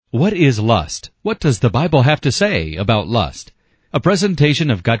What is lust? What does the Bible have to say about lust? A presentation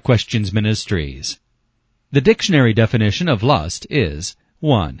of Got Questions Ministries. The dictionary definition of lust is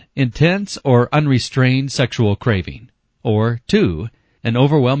 1. Intense or unrestrained sexual craving, or 2. An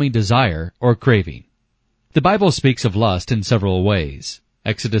overwhelming desire or craving. The Bible speaks of lust in several ways.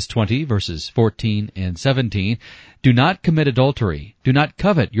 Exodus 20, verses 14 and 17, do not commit adultery, do not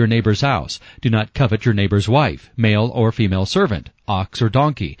covet your neighbor's house, do not covet your neighbor's wife, male or female servant, ox or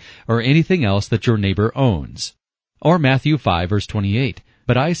donkey, or anything else that your neighbor owns. Or Matthew 5, verse 28,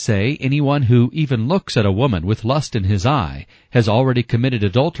 but I say anyone who even looks at a woman with lust in his eye has already committed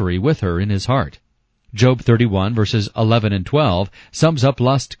adultery with her in his heart. Job 31, verses 11 and 12 sums up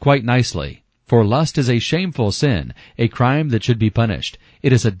lust quite nicely. For lust is a shameful sin, a crime that should be punished.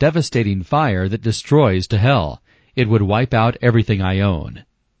 It is a devastating fire that destroys to hell. It would wipe out everything I own.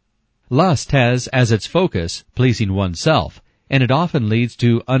 Lust has as its focus pleasing oneself, and it often leads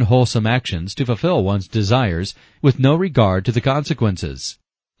to unwholesome actions to fulfill one's desires with no regard to the consequences.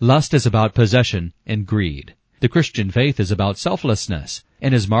 Lust is about possession and greed. The Christian faith is about selflessness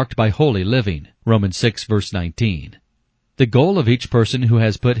and is marked by holy living. Romans 6, verse 19. The goal of each person who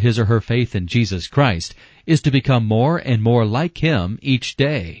has put his or her faith in Jesus Christ is to become more and more like Him each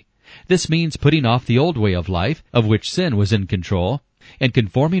day. This means putting off the old way of life, of which sin was in control, and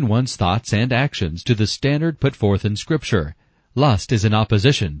conforming one's thoughts and actions to the standard put forth in Scripture. Lust is in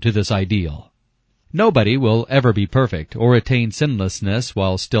opposition to this ideal. Nobody will ever be perfect or attain sinlessness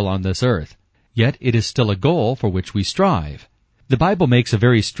while still on this earth. Yet it is still a goal for which we strive. The Bible makes a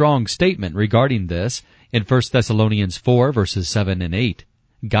very strong statement regarding this in 1 Thessalonians 4, verses 7 and 8.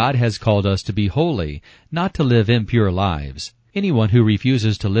 God has called us to be holy, not to live impure lives. Anyone who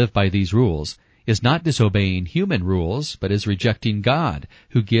refuses to live by these rules is not disobeying human rules, but is rejecting God,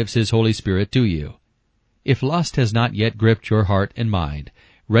 who gives His Holy Spirit to you. If lust has not yet gripped your heart and mind,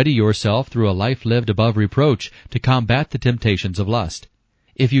 ready yourself through a life lived above reproach to combat the temptations of lust.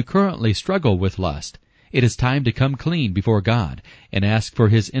 If you currently struggle with lust, it is time to come clean before God and ask for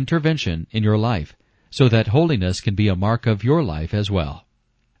His intervention in your life, so that holiness can be a mark of your life as well.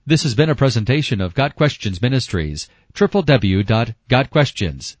 This has been a presentation of Got Questions Ministries,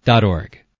 www.gotquestions.org.